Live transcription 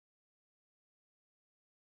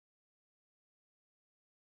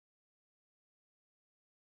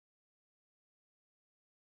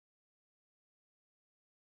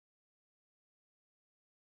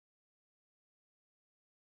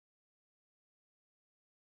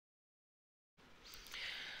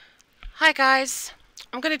Hi guys,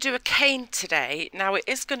 I'm going to do a cane today. Now it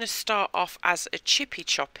is going to start off as a chippy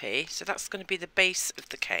choppy, so that's going to be the base of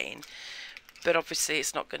the cane, but obviously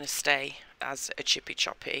it's not going to stay as a chippy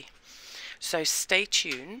choppy, so stay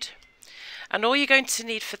tuned. And all you're going to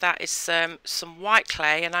need for that is some white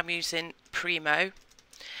clay, and I'm using Premo,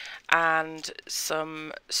 and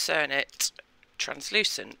some Cernit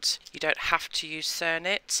translucent. You don't have to use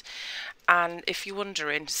Cernit, and if you're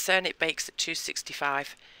wondering, Cernit bakes at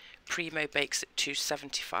 265, Premo bakes at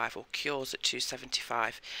 275 or cures at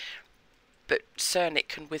 275, but Cernit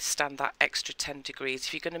can withstand that extra 10 degrees.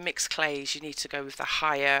 If you're going to mix clays, you need to go with the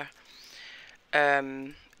higher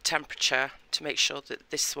temperature to make sure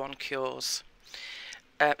that this one cures.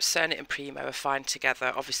 Cernit and Premo are fine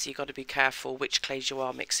together. Obviously you've got to be careful which clays you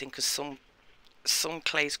are mixing, because some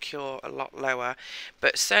clays cure a lot lower,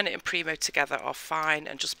 but Cernit and Premo together are fine,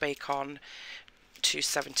 and just bake on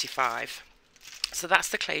 275. So that's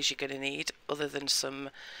the clays you're going to need, other than some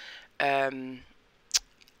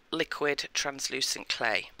liquid translucent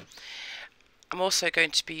clay. I'm also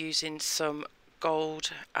going to be using some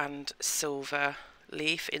gold and silver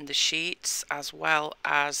leaf in the sheets, as well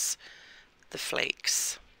as the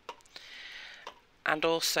flakes, and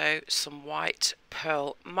also some white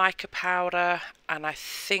pearl mica powder. And I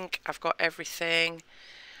think I've got everything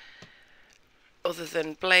other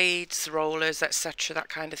than blades, rollers, etc., that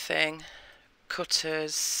kind of thing.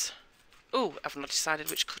 Cutters. Oh, I've not decided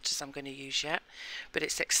which cutters I'm going to use yet, but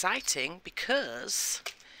it's exciting because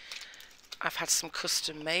I've had some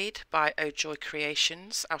custom made by Oh Joy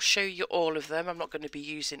Creations. I'll show you all of them. I'm not going to be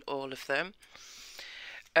using all of them.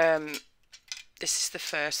 This is the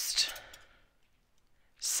first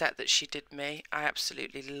set that she did me. I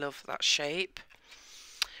absolutely love that shape.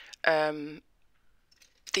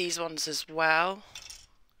 These ones as well.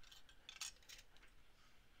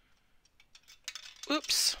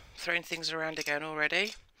 Oops, throwing things around again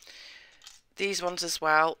already. These ones as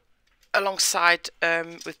well, alongside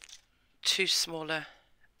with two smaller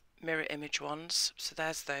mirror image ones. So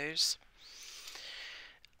there's those.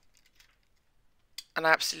 And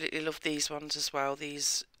I absolutely love these ones as well,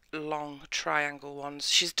 these long triangle ones.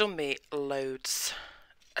 She's done me loads,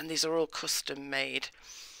 and these are all custom made.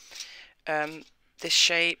 This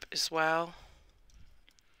shape as well.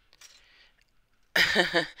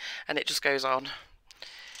 And it just goes on.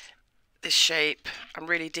 This shape, I'm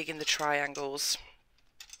really digging the triangles.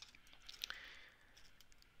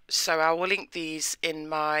 So I will link these in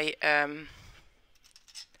my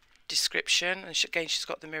description, and again she's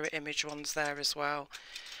got the mirror image ones there as well,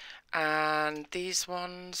 and these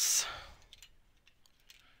ones,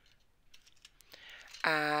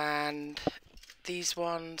 and these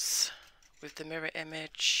ones with the mirror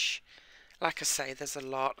image. Like I say, there's a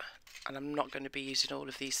lot, and I'm not going to be using all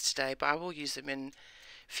of these today, but I will use them in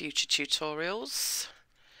future tutorials.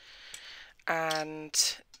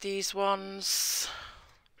 And these ones,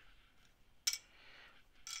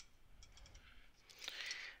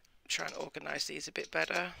 try and organise these a bit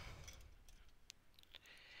better,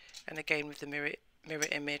 and again with the mirror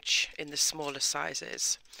image in the smaller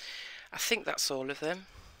sizes. I think that's all of them.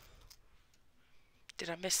 Did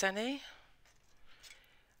I miss any?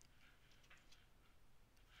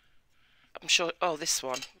 I'm sure. Oh, this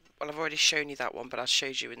one. Well, I've already shown you that one, but I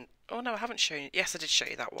showed you in... Oh no, I haven't shown you. Yes, I did show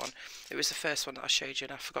you that one. It was the first one that I showed you,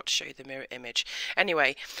 and I forgot to show you the mirror image.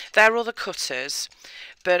 Anyway, they're all the cutters,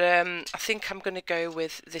 but I think I'm going to go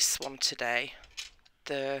with this one today,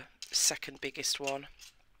 the second biggest one.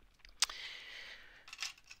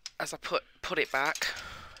 As I put it back,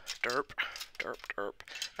 derp, derp, derp,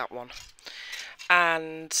 that one.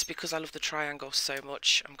 And because I love the triangle so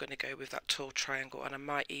much, I'm going to go with that tall triangle, and I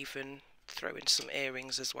might even throw in some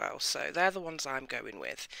earrings as well. So they're the ones I'm going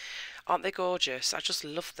with. Aren't they gorgeous? I just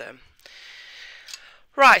love them.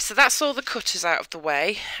 Right, so that's all the cutters out of the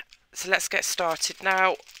way. So let's get started.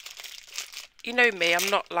 Now, you know me, I'm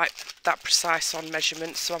not like that precise on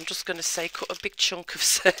measurements, so I'm just going to say cut a big chunk of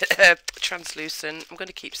translucent. I'm going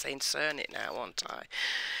to keep saying Cernit now, aren't I?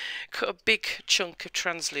 Cut a big chunk of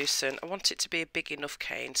translucent. I want it to be a big enough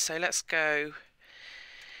cane, so let's go.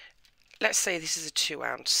 Let's say this is a 2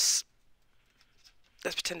 ounce.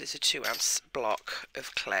 Let's pretend it's a 2 ounce block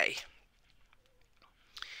of clay.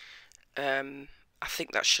 I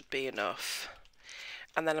think that should be enough.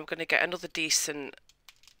 And then I'm going to get another decent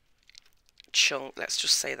chunk. Let's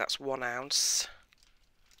just say that's 1 ounce.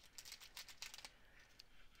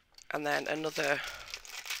 And then another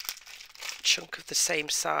chunk of the same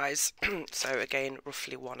size. So again,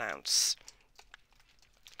 roughly 1 ounce.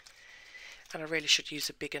 And I really should use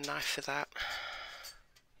a bigger knife for that.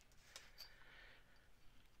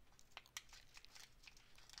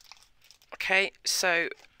 Okay, so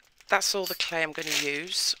that's all the clay I'm going to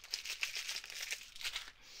use.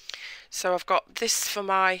 So I've got this for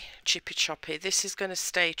my chippy choppy. This is going to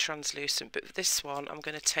stay translucent, but this one I'm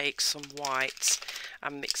going to take some white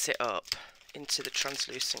and mix it up into the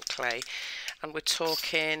translucent clay. And we're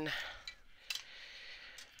talking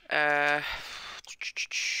a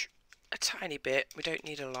tiny bit. We don't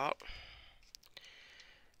need a lot.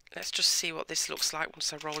 Let's just see what this looks like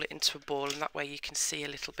once I roll it into a ball, and that way you can see a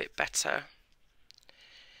little bit better.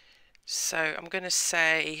 So I'm going to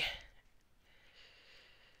say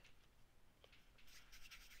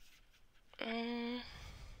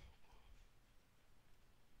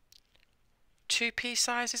 2 pea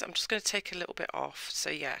sizes. I'm just going to take a little bit off. So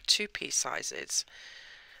yeah, 2 pea sizes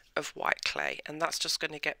of white clay, and that's just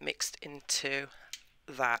going to get mixed into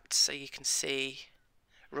that, so you can see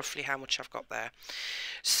roughly how much I've got there.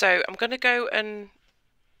 So I'm going to go and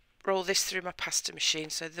roll this through my pasta machine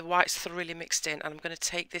so the white's thoroughly mixed in, and I'm going to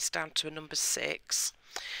take this down to a number 6,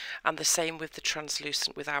 and the same with the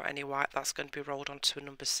translucent without any white. That's going to be rolled onto a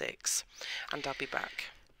number 6, and I'll be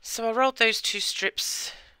back. So I rolled those 2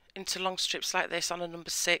 strips into long strips like this on a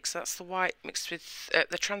number 6. That's the white mixed with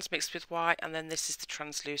the trans mixed with white, and then this is the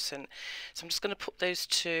translucent. So I'm just going to put those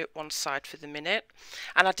to one side for the minute.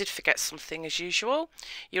 And I did forget something as usual.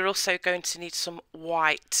 You're also going to need some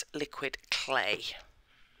white liquid clay,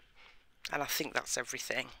 and I think that's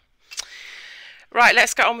everything. Right,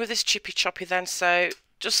 let's get on with this chippy choppy then. So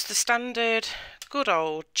just the standard good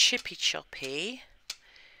old chippy choppy,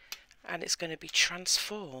 and it's going to be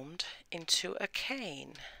transformed into a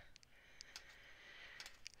cane.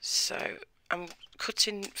 So I'm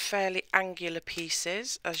cutting fairly angular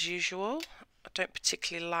pieces as usual. I don't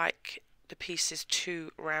particularly like the pieces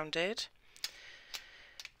too rounded.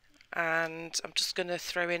 And I'm just going to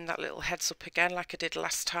throw in that little heads up again like I did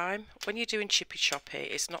last time. When you're doing chippy choppy,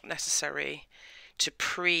 it's not necessary to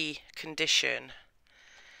pre-condition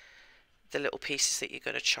the little pieces that you're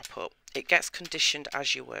going to chop up. It gets conditioned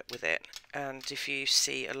as you work with it, and if you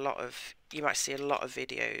see a lot of, you might see a lot of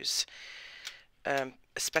videos,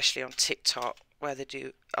 especially on TikTok, where they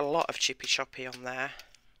do a lot of chippy choppy on there.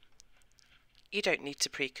 You don't need to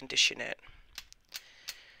pre-condition it,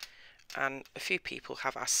 and a few people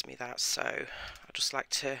have asked me that, so I'd just like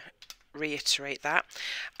to reiterate that.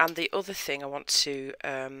 And the other thing I want to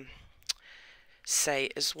say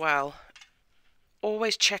as well,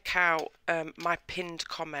 always check out my pinned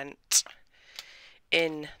comment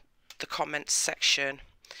in the comments section.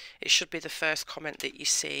 It should be the first comment that you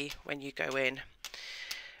see when you go in.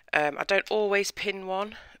 I don't always pin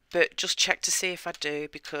one, but just check to see if I do,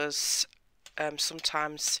 because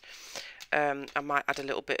sometimes I might add a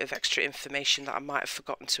little bit of extra information that I might have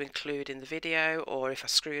forgotten to include in the video, or if I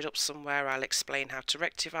screwed up somewhere, I'll explain how to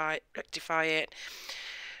rectify it.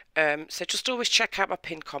 So just always check out my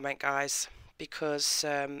pinned comment, guys, because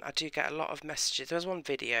I do get a lot of messages. There was one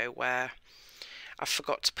video where I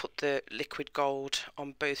forgot to put the liquid gold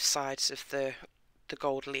on both sides of the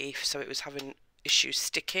gold leaf, so it was having issues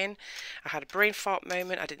sticking. I had a brain fart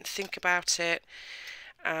moment, I didn't think about it,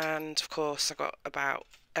 and of course I got about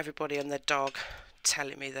everybody and their dog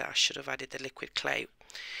telling me that I should have added the liquid clay.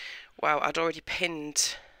 Well, I'd already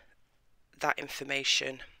pinned that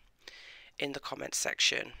information in the comment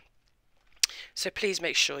section, so please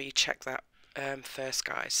make sure you check that first,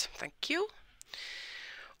 guys. Thank you.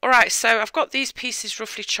 Alright, so I've got these pieces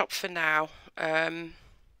roughly chopped for now.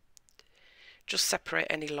 Just separate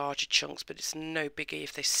any larger chunks, but it's no biggie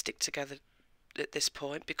if they stick together at this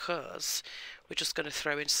point, because we're just going to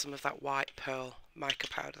throw in some of that white pearl mica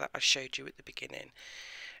powder that I showed you at the beginning,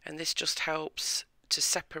 and this just helps to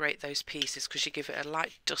separate those pieces, because you give it a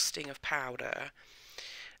light dusting of powder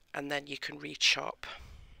and then you can re-chop.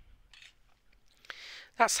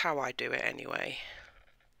 That's how I do it anyway,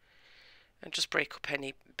 and just break up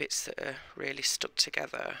any bits that are really stuck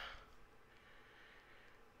together,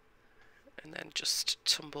 and then just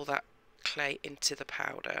tumble that clay into the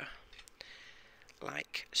powder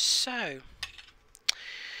like so.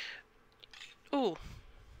 Ooh,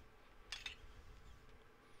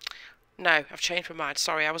 no, I've changed my mind,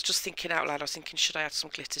 sorry, I was just thinking out loud. I was thinking, should I add some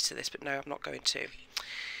glitter to this, but no, I'm not going to.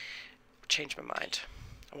 Change my mind.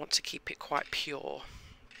 I want to keep it quite pure.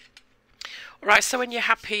 Alright, so when you're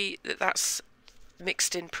happy that that's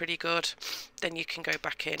mixed in pretty good, then you can go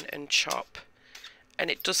back in and chop, and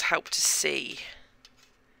it does help to see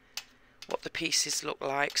what the pieces look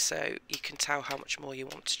like, so you can tell how much more you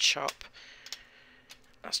want to chop.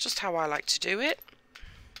 That's just how I like to do it.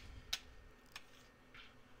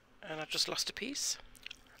 And I've just lost a piece,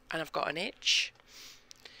 and I've got an itch.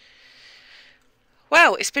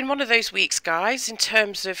 Well, it's been one of those weeks, guys, in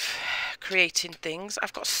terms of creating things.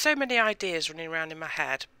 I've got so many ideas running around in my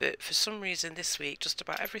head, but for some reason this week, just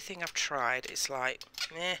about everything I've tried, it's like,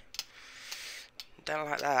 don't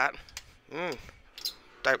like that.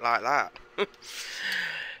 Don't like that.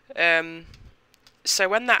 So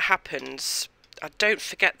when that happens, I don't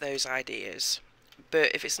forget those ideas.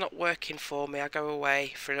 But if it's not working for me, I go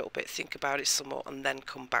away for a little bit, think about it some more, and then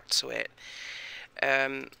come back to it.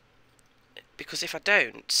 Because if I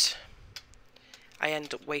don't, I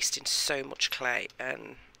end up wasting so much clay,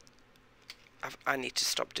 and I need to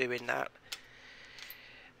stop doing that.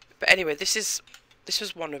 But anyway, this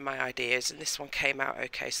was one of my ideas, and this one came out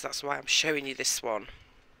okay, so that's why I'm showing you this one.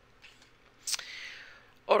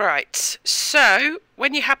 Alright, so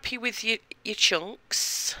when you're happy with your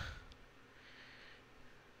chunks,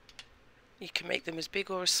 you can make them as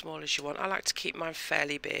big or as small as you want. I like to keep mine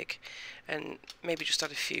fairly big, and maybe just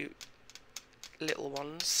add a few little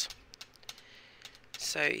ones.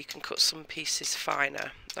 So you can cut some pieces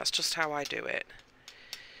finer. That's just how I do it.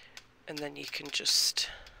 And then you can just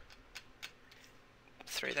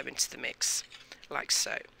throw them into the mix, like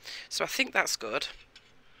so. So I think that's good.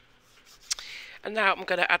 And now I'm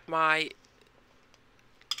going to add my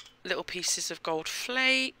little pieces of gold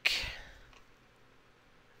flake.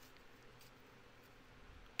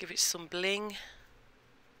 Give it some bling.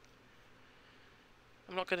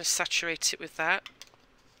 I'm not going to saturate it with that.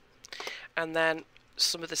 And then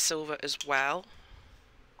some of the silver as well.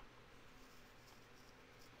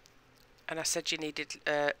 And I said you needed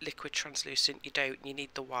liquid translucent. You don't. You need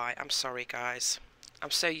the white. I'm sorry, guys. I'm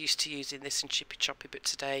so used to using this in Chippy Choppy, but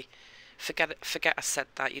today, forget I said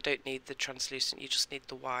that. You don't need the translucent. You just need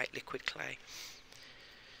the white liquid clay.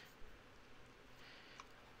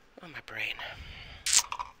 Oh, my brain.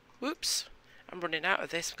 Whoops. I'm running out of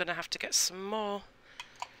this. I'm going to have to get some more.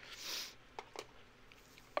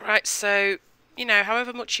 Alright, so, you know,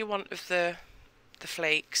 however much you want of the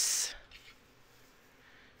flakes.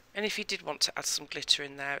 And if you did want to add some glitter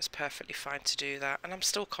in there, it's perfectly fine to do that. And I'm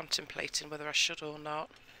still contemplating whether I should or not.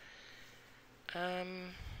 No,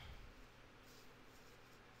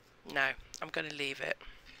 I'm going to leave it.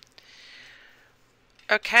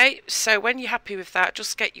 Okay, so when you're happy with that,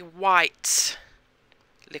 just get your white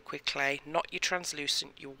liquid clay, not your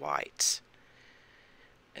translucent, your white.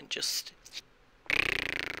 And just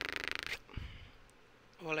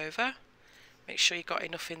all over. Make sure you got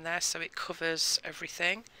enough in there so it covers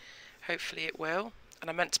everything. Hopefully it will. And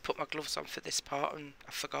I meant to put my gloves on for this part and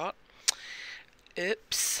I forgot.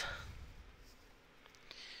 Oops.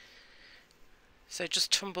 So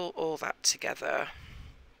just tumble all that together.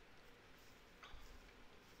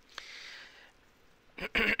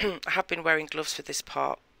 I have been wearing gloves for this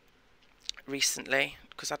part recently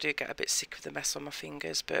because I do get a bit sick of the mess on my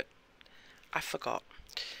fingers, but I forgot.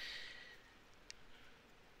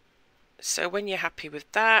 So when you're happy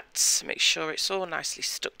with that, make sure it's all nicely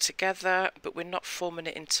stuck together, but we're not forming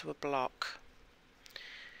it into a block.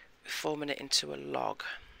 We're forming it into a log.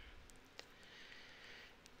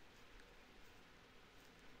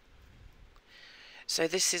 So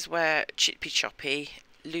this is where Chippy Choppy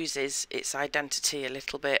loses its identity a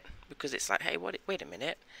little bit, because it's like, hey, wait a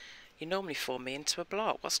minute, you normally form me into a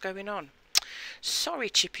block. What's going on? Sorry,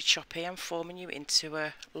 Chippy Choppy, I'm forming you into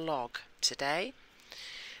a log today.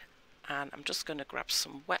 And I'm just going to grab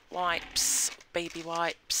some wet wipes, baby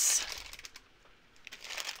wipes.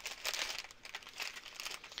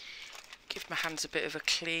 Give my hands a bit of a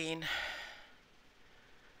clean.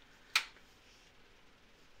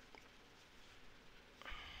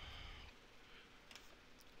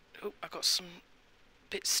 Oh, I got some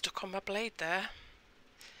bits stuck on my blade there.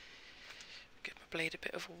 Give my blade a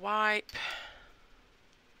bit of a wipe.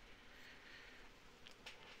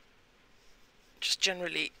 Just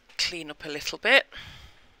generally clean up a little bit.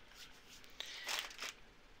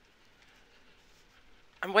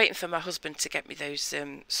 I'm waiting for my husband to get me those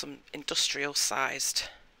some industrial sized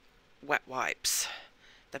wet wipes.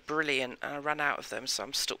 They're brilliant, and I ran out of them, so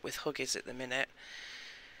I'm stuck with Huggies at the minute.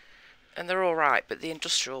 And they're all right, but the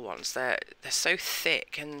industrial ones, they're so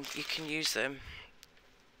thick, and you can use them.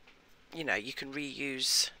 You know, you can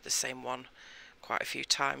reuse the same one quite a few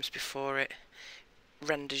times before it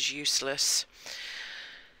renders useless.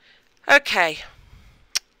 Okay,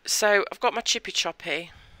 so I've got my Chippy Choppy,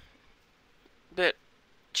 but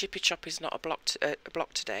Chippy Choppy's not a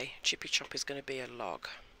block today. Chippy Choppy's going to be a log,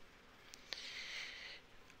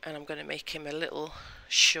 and I'm going to make him a little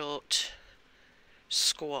short,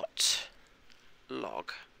 squat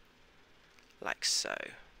log, like so.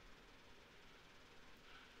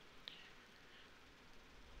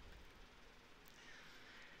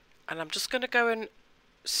 And I'm just going to go and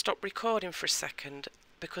stop recording for a second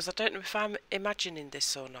because I don't know if I'm imagining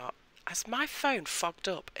this or not. Has my phone fogged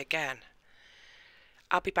up again?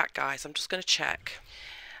 I'll be back, guys. I'm just going to check.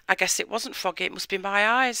 I guess it wasn't foggy. It must be my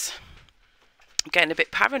eyes. I'm getting a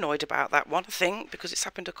bit paranoid about that one, I think, because it's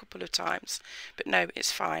happened a couple of times. But no,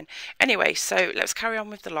 it's fine. Anyway, so let's carry on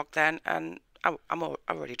with the log then. And I'm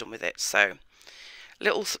already done with it. So,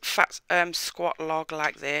 little fat squat log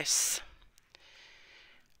like this.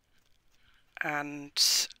 And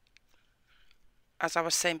as I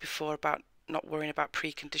was saying before about not worrying about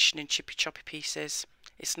preconditioning chippy choppy pieces,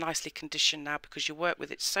 it's nicely conditioned now because you work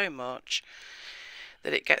with it so much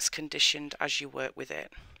that it gets conditioned as you work with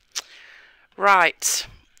it. Right,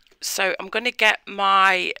 so I'm going to get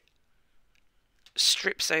my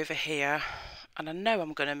strips over here, and I know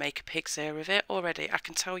I'm going to make a pig's ear of it already. I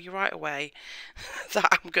can tell you right away that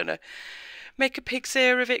I'm going to make a pig's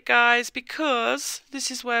ear of it, guys, because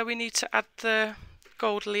this is where we need to add the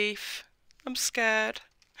gold leaf. I'm scared.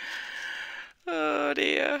 Oh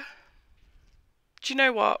dear. Do you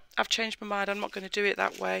know what? I've changed my mind. I'm not going to do it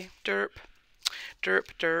that way. Derp. Derp,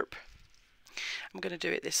 derp. I'm going to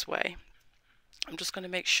do it this way. I'm just going to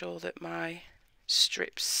make sure that my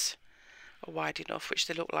strips are wide enough, which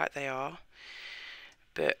they look like they are.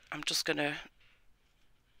 But I'm just going to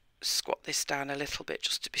squat this down a little bit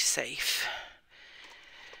just to be safe.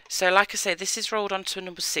 So like I say, this is rolled onto a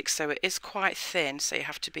number 6, so it is quite thin, so you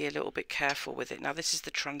have to be a little bit careful with it. Now this is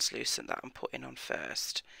the translucent that I'm putting on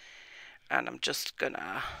first. And I'm just going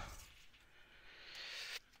to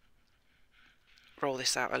roll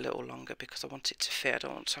this out a little longer because I want it to fit. I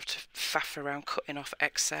don't want to have to faff around cutting off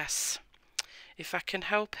excess if I can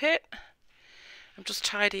help it. I'm just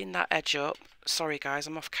tidying that edge up. Sorry guys,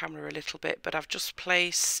 I'm off camera a little bit, but I've just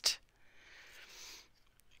placed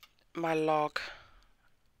my log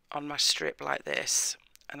on my strip like this,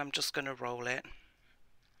 and I'm just going to roll it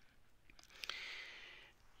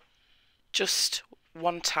just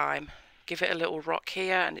one time. Give it a little rock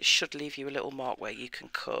here and it should leave you a little mark where you can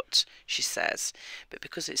cut, she says. But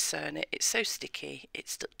because it's Cernit, it's so sticky,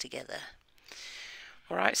 it's stuck together.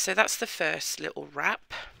 Alright, so that's the first little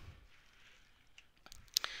wrap.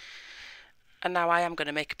 And now I am going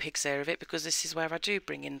to make a pig's ear of it because this is where I do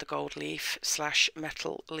bring in the gold leaf /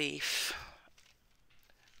 metal leaf.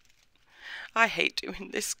 I hate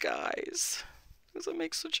doing this, guys, because I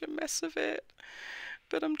make such a mess of it.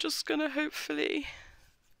 But I'm just going to hopefully...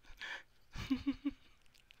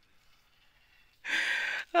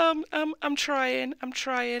 I'm trying.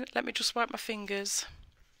 Let me just wipe my fingers.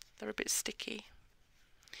 They're a bit sticky.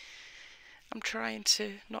 I'm trying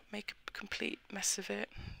to not make a complete mess of it,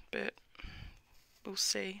 but we'll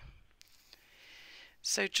see.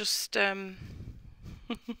 So just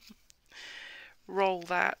roll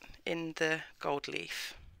that in the gold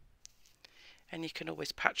leaf. And you can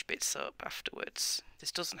always patch bits up afterwards.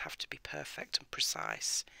 This doesn't have to be perfect and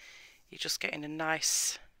precise. You're just getting a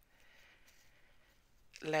nice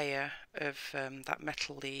layer of that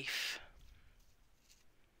metal leaf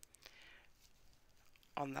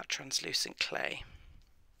on that translucent clay.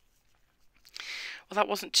 Well, that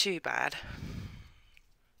wasn't too bad.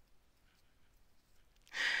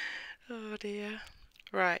 Oh dear.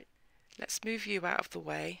 Right, let's move you out of the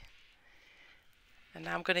way. And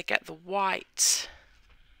now I'm going to get the white,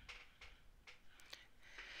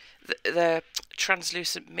 the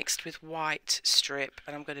translucent mixed with white strip,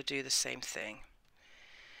 and I'm going to do the same thing.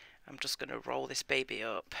 I'm just going to roll this baby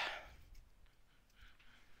up.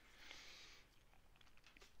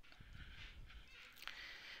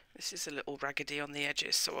 This is a little raggedy on the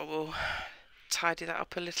edges, so I will tidy that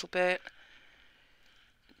up a little bit.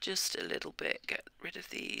 Just a little bit, get rid of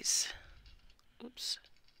these. Oops.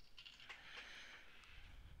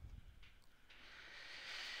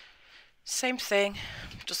 Same thing,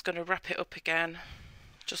 I'm just going to wrap it up again,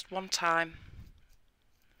 just one time.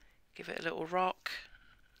 Give it a little rock.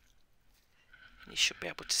 And you should be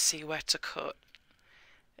able to see where to cut.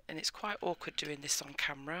 And it's quite awkward doing this on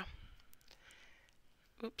camera.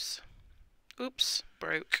 Oops. Oops,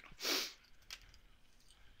 broke.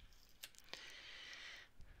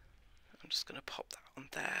 I'm just going to pop that on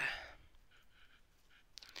there.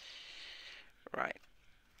 Right.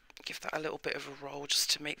 Give that a little bit of a roll just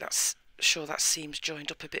to make that sure that seam's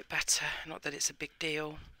joined up a bit better. Not that it's a big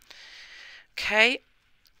deal. Okay,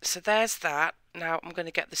 so there's that. Now I'm going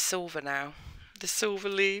to get the silver now. The silver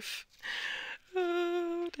leaf.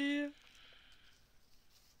 Oh dear.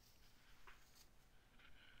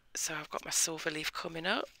 So I've got my silver leaf coming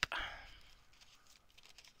up.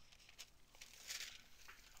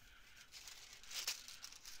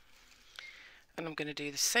 And I'm going to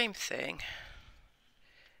do the same thing.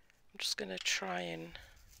 I'm just going to try and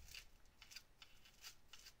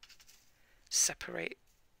separate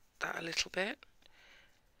that a little bit.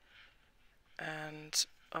 And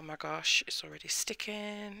oh my gosh, it's already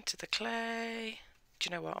sticking to the clay. Do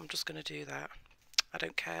you know what? I'm just going to do that. I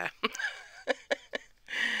don't care.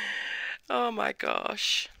 Oh my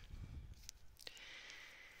gosh.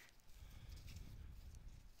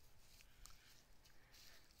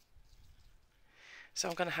 So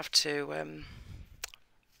I'm going to have to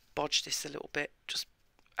bodge this a little bit, just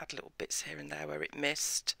add little bits here and there where it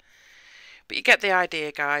missed. But you get the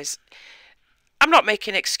idea, guys. I'm not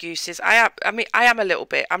making excuses. I am a little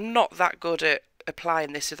bit. I'm not that good at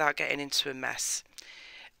applying this without getting into a mess.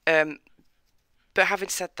 But having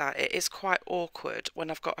said that, it is quite awkward when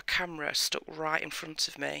I've got a camera stuck right in front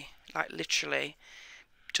of me, like literally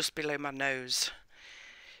just below my nose.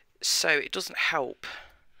 So it doesn't help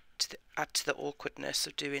to add to the awkwardness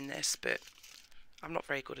of doing this, but I'm not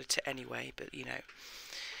very good at it anyway, but you know.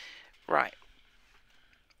 Right.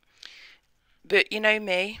 But you know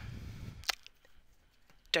me,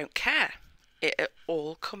 don't care. It'll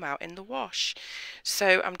all come out in the wash.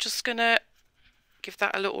 So I'm just going to give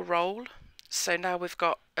that a little roll. So now we've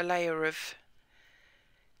got a layer of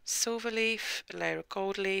silver leaf, a layer of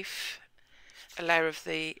gold leaf, a layer of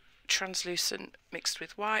the translucent mixed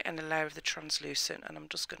with white, and a layer of the translucent. And I'm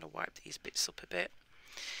just going to wipe these bits up a bit.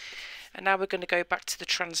 And now we're going to go back to the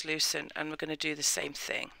translucent and we're going to do the same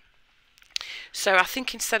thing. So I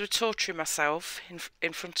think instead of torturing myself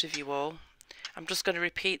in front of you all, I'm just going to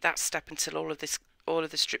repeat that step until all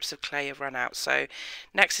of the strips of clay have run out. So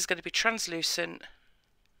next is going to be translucent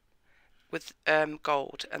with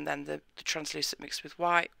gold, and then the translucent mixed with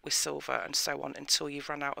white with silver, and so on until you've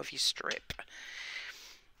run out of your strip.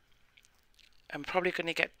 I'm probably going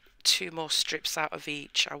to get 2 more strips out of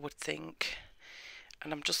each, I would think.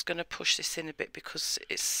 And I'm just going to push this in a bit because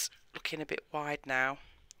it's looking a bit wide now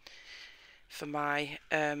for my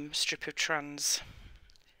strip of trans.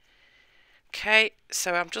 Okay,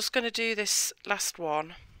 so I'm just going to do this last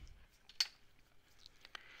one.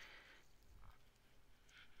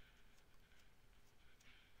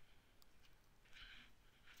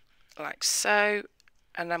 Like so.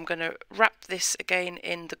 And I'm going to wrap this again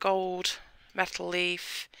in the gold metal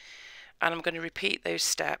leaf. And I'm going to repeat those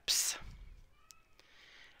steps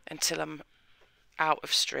until I'm out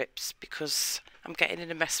of strips, because I'm getting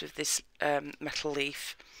in a mess with this metal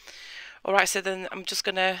leaf. Alright, so then I'm just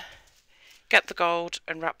going to get the gold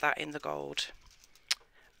and wrap that in the gold,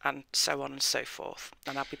 and so on and so forth,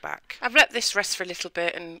 and I'll be back. I've let this rest for a little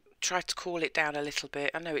bit and tried to cool it down a little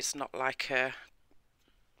bit. I know it's not like a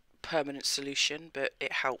permanent solution, but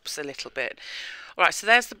it helps a little bit. Alright, so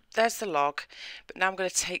there's the log, but now I'm going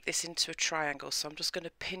to take this into a triangle, so I'm just going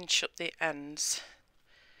to pinch up the ends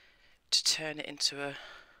to turn it into a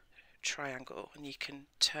triangle, and you can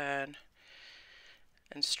turn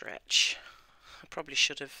and stretch. I probably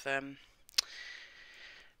should have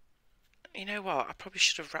you know what, I probably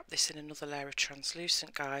should have wrapped this in another layer of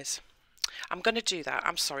translucent, guys. I'm going to do that.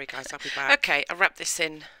 I'm sorry, guys, I'll be back. Okay, I wrapped this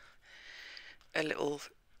in a little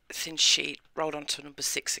thin sheet, rolled onto number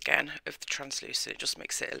 6 again of the translucent. It just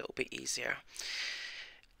makes it a little bit easier.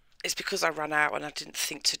 It's because I ran out and I didn't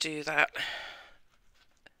think to do that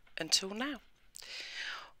until now.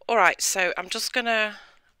 Alright, so I'm just going to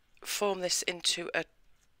form this into a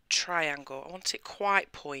triangle. I want it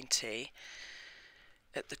quite pointy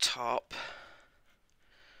at the top.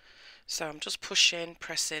 So I'm just pushing,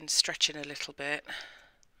 pressing, stretching a little bit.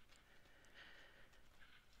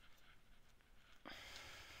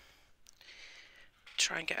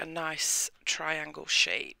 Try and get a nice triangle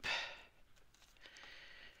shape.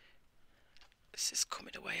 This is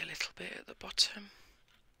coming away a little bit at the bottom.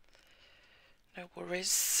 No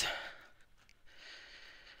worries.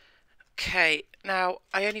 Okay, now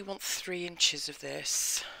I only want 3 inches of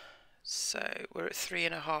this. So we're at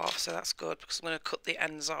 3.5, so that's good because I'm going to cut the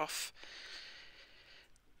ends off.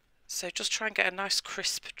 So just try and get a nice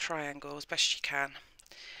crisp triangle as best you can.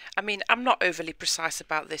 I mean, I'm not overly precise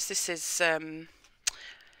about this. This is, I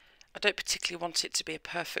don't particularly want it to be a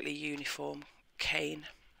perfectly uniform cane.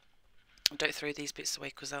 Don't throw these bits away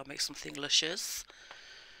because they'll make something luscious.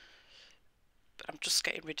 But I'm just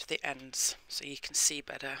getting rid of the ends so you can see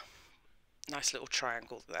better. Nice little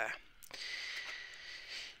triangle there.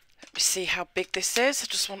 Let me see how big this is. I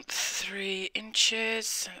just want 3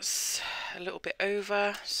 inches. That's a little bit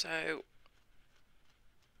over, so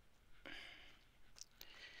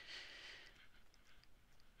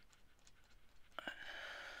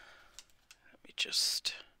let me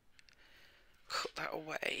just cut that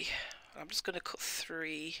away. I'm just going to cut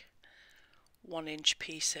 3 1-inch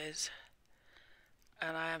pieces,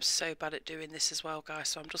 and I am so bad at doing this as well, guys,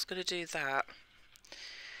 so I'm just going to do that.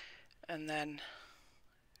 and then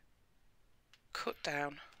cut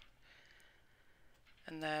down,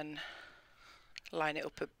 and then line it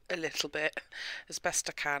up a little bit as best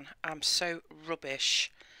I can. I'm so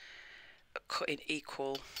rubbish at cutting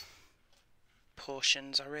equal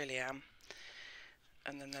portions, I really am.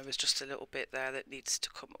 And then there was just a little bit there that needs to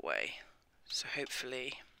come away, so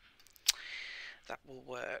hopefully that will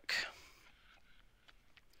work.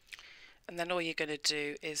 And then all you're going to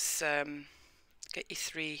do is get your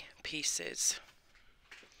 3 pieces.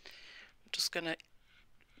 I'm just going to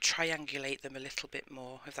triangulate them a little bit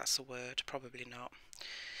more, if that's a word. Probably not.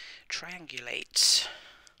 Triangulate.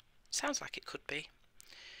 Sounds like it could be.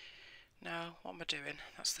 No, what am I doing?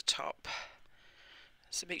 That's the top.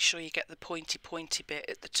 So make sure you get the pointy bit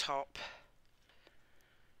at the top,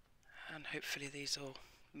 and hopefully these all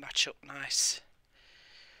match up nice.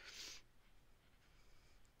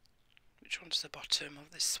 Which one's the bottom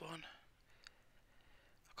of this one?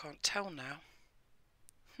 I can't tell now.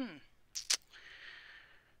 I'm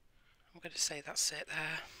going to say that's it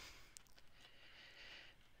there.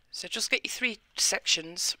 So just get your 3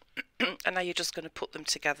 sections and now you're just going to put them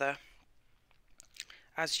together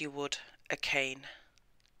as you would a cane.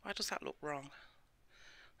 Why does that look wrong?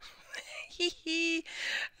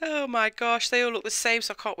 Oh my gosh, they all look the same,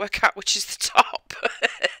 so I can't work out which is the top.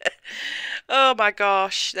 Oh my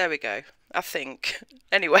gosh, there we go, I think.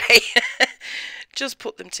 Anyway, just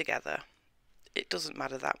put them together. It doesn't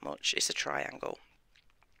matter that much, it's a triangle.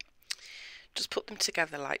 Just put them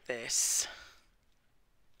together like this.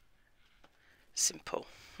 Simple,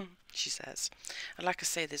 she says. And like I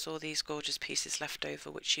say, there's all these gorgeous pieces left over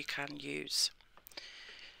which you can use.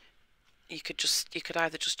 You could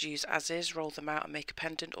either just use as is, roll them out and make a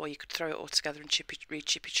pendant, or you could throw it all together and chippy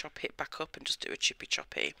chop it back up and just do a chippy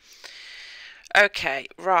choppy. Okay,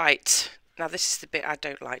 right. Now this is the bit I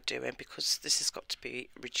don't like doing because this has got to be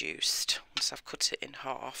reduced once I've cut it in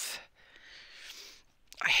half.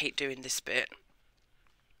 I hate doing this bit.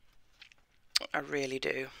 I really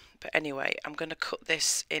do. But anyway, I'm going to cut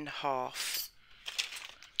this in half.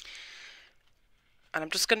 And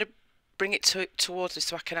I'm just going to bring it towards me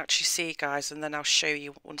so I can actually see, guys, and then I'll show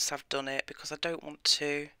you once I've done it, because I don't want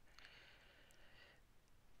to.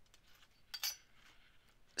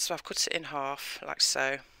 So I've cut it in half like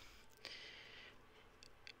so,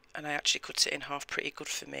 and I actually cut it in half pretty good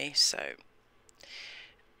for me. So,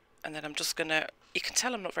 and then I'm just gonna, you can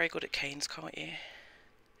tell I'm not very good at canes, can't you?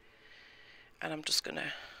 And I'm just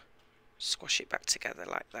gonna squash it back together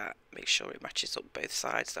like that, make sure it matches up both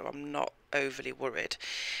sides, though I'm not overly worried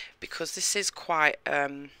because this is quite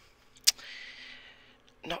not,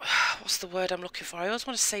 what's the word I'm looking for, I always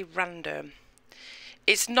want to say random.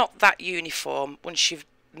 It's not that uniform once you've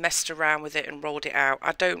messed around with it and rolled it out.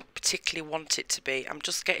 I don't particularly want it to be. I'm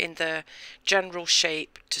just getting the general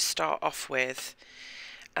shape to start off with,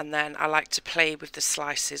 and then I like to play with the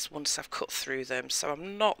slices once I've cut through them, so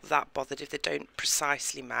I'm not that bothered if they don't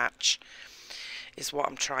precisely match, is what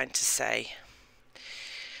I'm trying to say.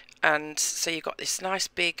 And so you've got this nice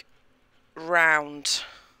big round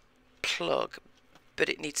plug, but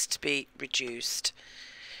it needs to be reduced.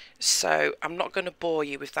 So I'm not going to bore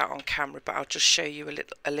you with that on camera, but I'll just show you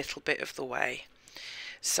a little bit of the way.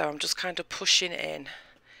 So I'm just kind of pushing in,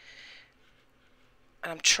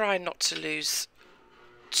 and I'm trying not to lose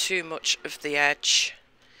too much of the edge,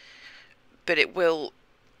 but it will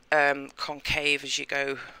concave as you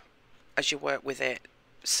go, as you work with it,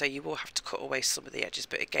 so you will have to cut away some of the edges,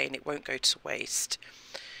 but again it won't go to waste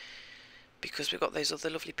because we've got those other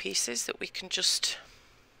lovely pieces that we can just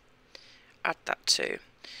add that to.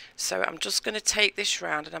 So I'm just going to take this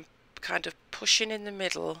round and I'm kind of pushing in the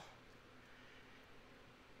middle,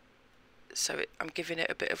 so I'm giving it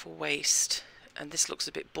a bit of a waist. And this looks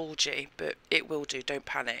a bit bulgy, but it will do, don't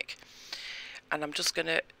panic. And I'm just going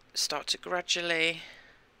to start to gradually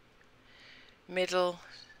middle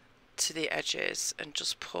to the edges and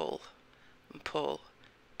just pull and pull,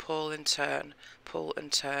 pull and turn, pull and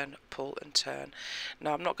turn, pull and turn.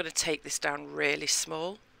 Now I'm not going to take this down really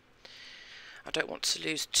small. I don't want to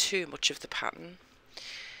lose too much of the pattern.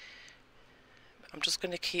 I'm just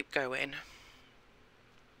going to keep going.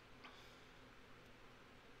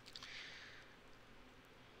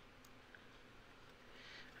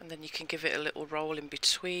 And then you can give it a little roll in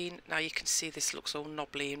between. Now you can see this looks all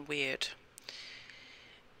knobbly and weird,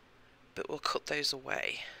 but we'll cut those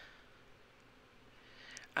away.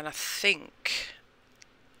 And I think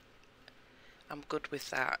I'm good with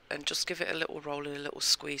that. And just give it a little roll and a little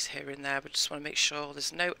squeeze here and there. We just want to make sure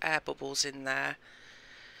there's no air bubbles in there.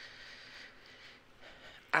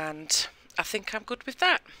 And I think I'm good with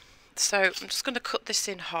that. So I'm just going to cut this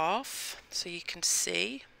in half so you can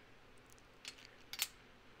see.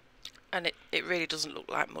 and it really doesn't look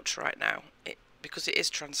like much right now, because it is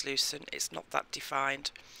translucent, it's not that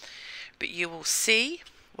defined, but you will see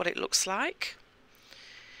what it looks like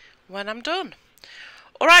when I'm done.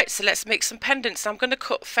 Alright, so let's make some pendants. I'm going to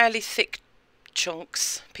cut fairly thick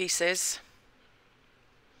pieces,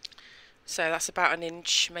 so that's about an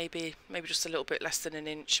inch, maybe just a little bit less than an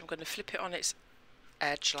inch. I'm going to flip it on its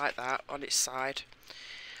edge like that, on its side,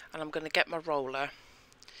 and I'm going to get my roller,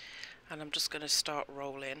 and I'm just going to start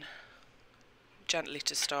rolling gently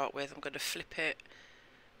to start with. I'm going to flip it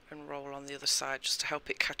and roll on the other side just to help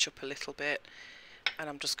it catch up a little bit, and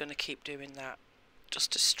I'm just going to keep doing that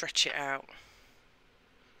just to stretch it out.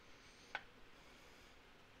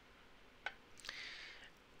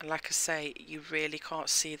 And like I say, you really can't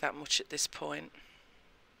see that much at this point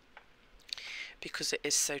because it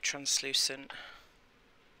is so translucent.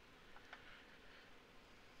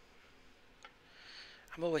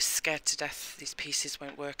 I'm always scared to death these pieces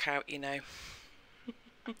won't work out, you know.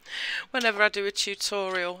 Whenever I do a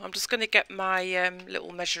tutorial, I'm just going to get my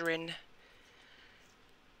little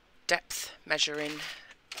depth measuring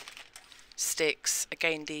sticks.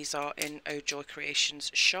 Again, these are in Oh Joy Creations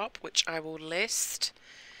shop, which I will link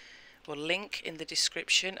in the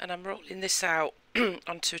description, and I'm rolling this out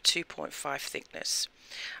onto a 2.5 thickness.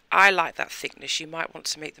 I like that thickness. You might want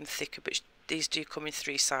to make them thicker, but these do come in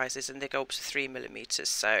 3 sizes and they go up to 3mm,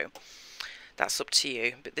 so that's up to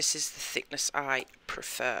you, but this is the thickness I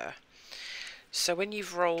prefer. So when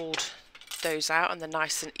you've rolled those out and they're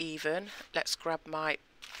nice and even, let's grab my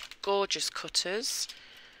gorgeous cutters,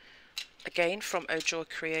 again from Oh Joy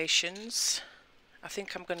Creations. I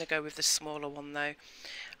think I'm going to go with the smaller one though,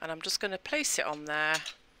 and I'm just going to place it on there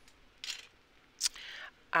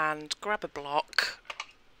and grab a block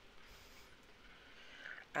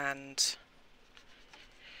and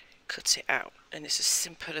cut it out, and it's as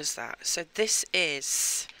simple as that. So this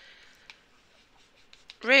is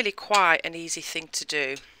really quite an easy thing to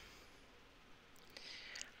do,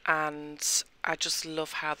 and I just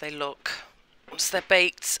love how they look once they're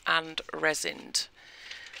baked and resined.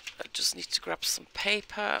 I just need to grab some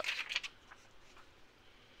paper.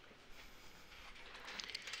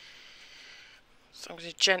 So I'm going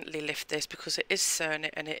to gently lift this because it is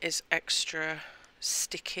Cernit and it is extra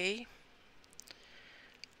sticky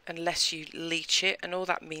unless you leach it, and all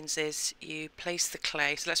that means is you place the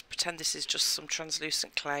clay. So let's pretend this is just some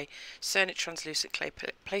translucent clay, Cernit translucent clay,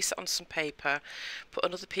 place it on some paper, put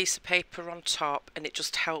another piece of paper on top, and it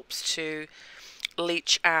just helps to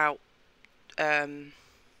leach out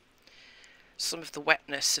some of the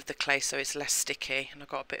wetness of the clay so it's less sticky. And I've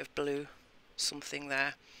got a bit of blue something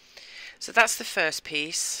there. So that's the first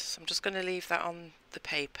piece. So I'm just going to leave that on the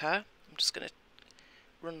paper. I'm just going to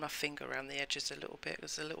run my finger around the edges a little bit.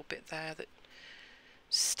 There's a little bit there that's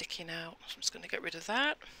sticking out. So I'm just going to get rid of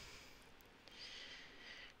that.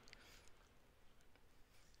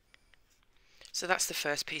 So that's the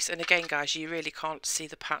first piece, and again guys, you really can't see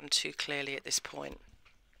the pattern too clearly at this point.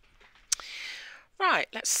 Right,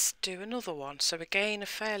 let's do another one. So again, a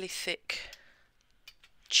fairly thick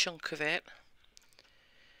chunk of it,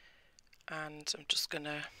 and I'm just going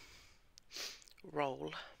to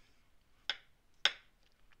roll.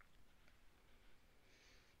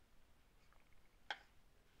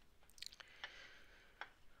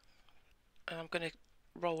 And I'm going to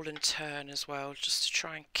roll and turn as well, just to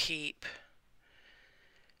try and keep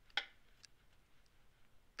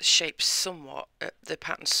the shape somewhat, the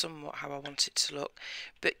pattern somewhat how I want it to look.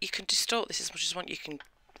 But you can distort this as much as you want. You can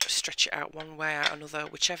stretch it out one way or another,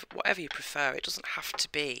 whatever you prefer. It doesn't have to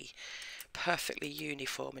be perfectly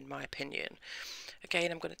uniform in my opinion.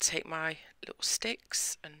 Again, I'm going to take my little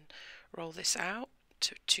sticks and roll this out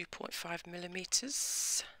to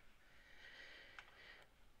 2.5mm.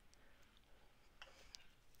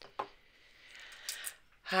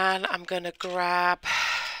 And I'm going to grab,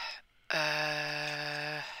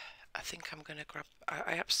 I think I'm going to grab,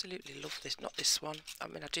 I absolutely love this, not this one, I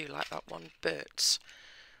mean I do like that one, but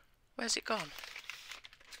where's it gone?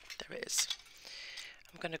 There it is.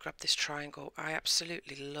 I'm going to grab this triangle. I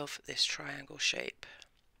absolutely love this triangle shape.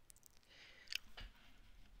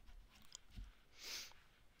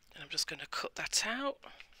 And I'm just going to cut that out.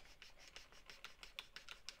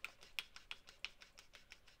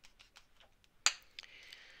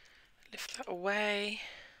 Lift that away.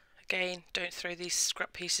 Again, don't throw these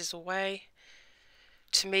scrap pieces away.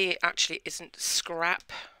 To me, it actually isn't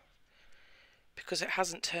scrap because it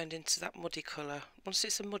hasn't turned into that muddy colour. Once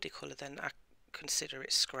it's a muddy colour, then I consider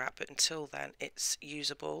it scrap, but until then it's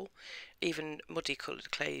usable. Even muddy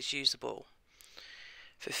coloured clay is usable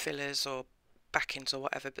for fillers or backings or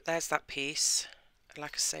whatever. But there's that piece, and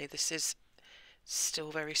like I say, this is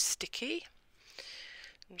Still very sticky.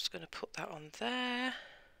 I'm just going to put that on there.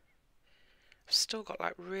 I've still got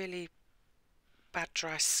like really bad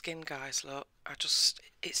dry skin, guys. Look,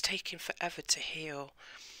 it's taking forever to heal.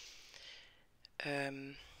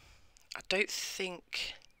 I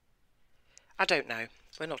don't know.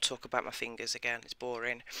 We're not talking about my fingers again. It's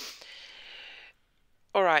boring.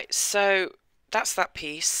 Alright, so that's that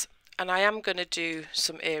piece. And I am going to do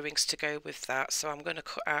some earrings to go with that. So I'm going to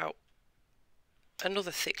cut out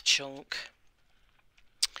another thick chunk.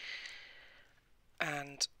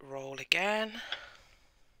 And roll again.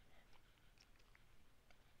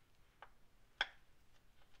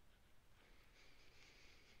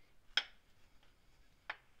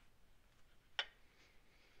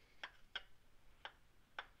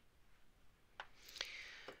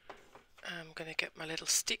 I'm going to get my little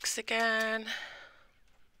sticks again.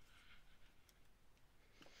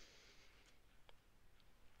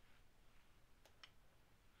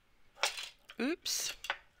 Oops.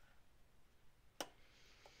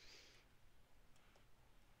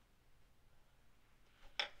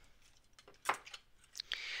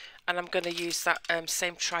 And I'm going to use that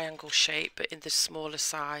same triangle shape but in the smaller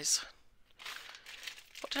size.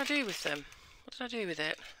 What did I do with them? What did I do with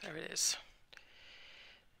it? There it is.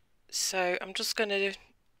 So I'm just going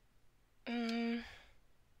to...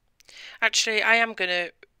 actually, I am going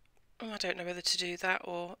to... I don't know whether to do that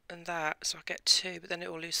or and that, so I get two, but then it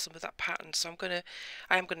will lose some of that pattern. So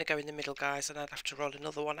I am going to go in the middle, guys, and I'll have to roll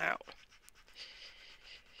another one out.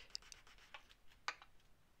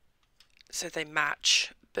 So they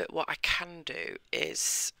match, but what I can do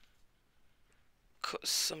is cut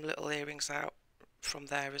some little earrings out from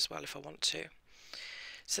there as well if I want to.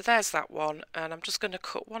 So there's that one, and I'm just going to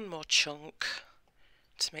cut one more chunk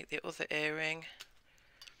to make the other earring,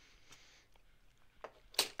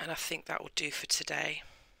 and I think that will do for today.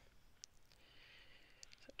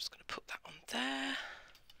 So I'm just going to put that on there,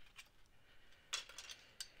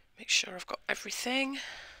 make sure I've got everything.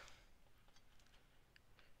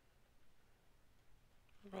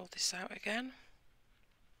 Roll this out again.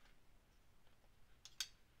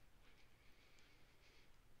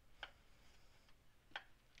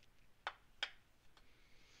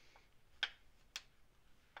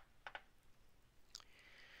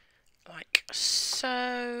 Like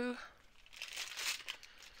so.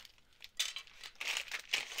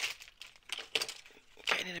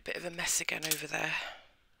 Getting in a bit of a mess again over there.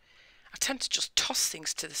 I tend to just toss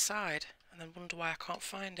things to the side and then wonder why I can't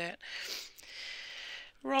find it.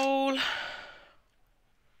 Roll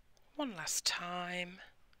one last time.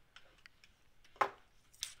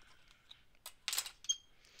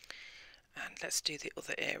 And let's do the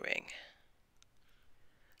other earring.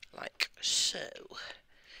 Like so.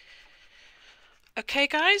 Okay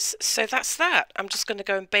guys, so that's that. I'm just going to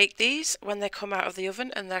go and bake these. When they come out of the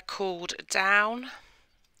oven and they're cooled down,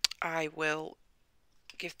 I will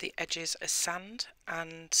give the edges a sand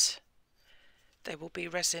and they will be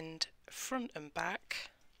resined front and back,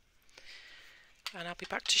 and I'll be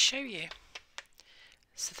back to show you.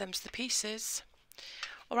 So them's the pieces.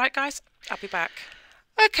 Alright guys, I'll be back.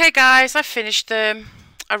 Okay guys, I finished them.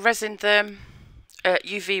 I resined them.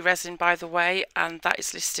 UV resin, by the way, and that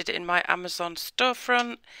is listed in my Amazon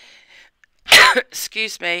storefront.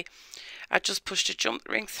 Excuse me. I just pushed a jump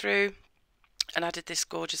ring through and added this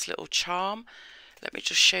gorgeous little charm. Let me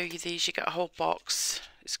just show you these. You get a whole box.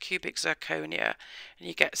 It's cubic zirconia, and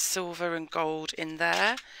you get silver and gold in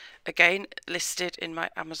there. Again, listed in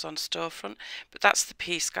my Amazon storefront. But that's the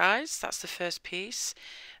piece, guys. That's the first piece.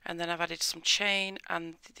 And then I've added some chain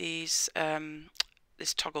and these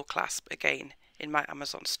this toggle clasp again in my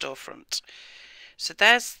Amazon storefront. So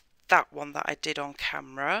there's that one that I did on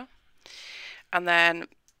camera. And then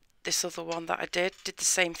this other one that I did the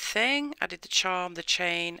same thing. I did the charm, the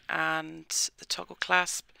chain and the toggle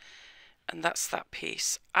clasp, and that's that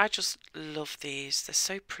piece. I just love these. They're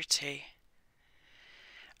so pretty.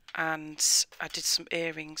 And I did some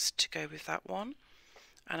earrings to go with that one,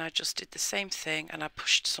 and I just did the same thing and I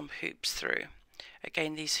pushed some hoops through.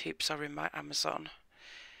 Again, these hoops are in my Amazon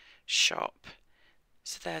shop.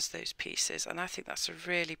 So there's those pieces, and I think that's a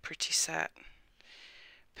really pretty set.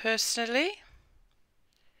 Personally,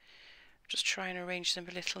 just try and arrange them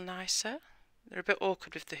a little nicer. They're a bit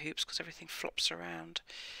awkward with the hoops because everything flops around.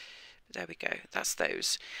 But there we go, that's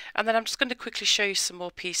those. And then I'm just going to quickly show you some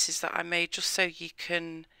more pieces that I made, just so you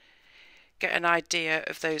can get an idea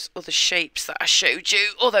of those other shapes that I showed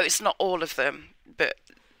you, although it's not all of them, but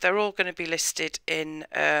they're all going to be listed in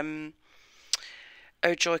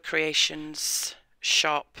Oh Joy Creations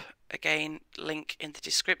shop. Again, link in the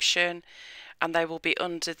description, and they will be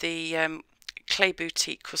under the Clay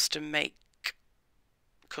Boutique custom make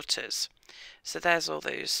cutters. So there's all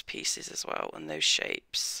those pieces as well, and those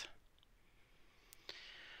shapes.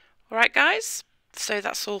 Alright guys, so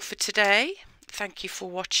that's all for today. Thank you for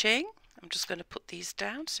watching. I'm just going to put these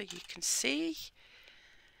down so you can see.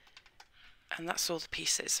 And that's all the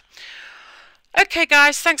pieces. Okay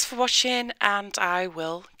guys, thanks for watching, and I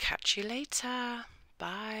will catch you later.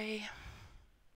 Bye.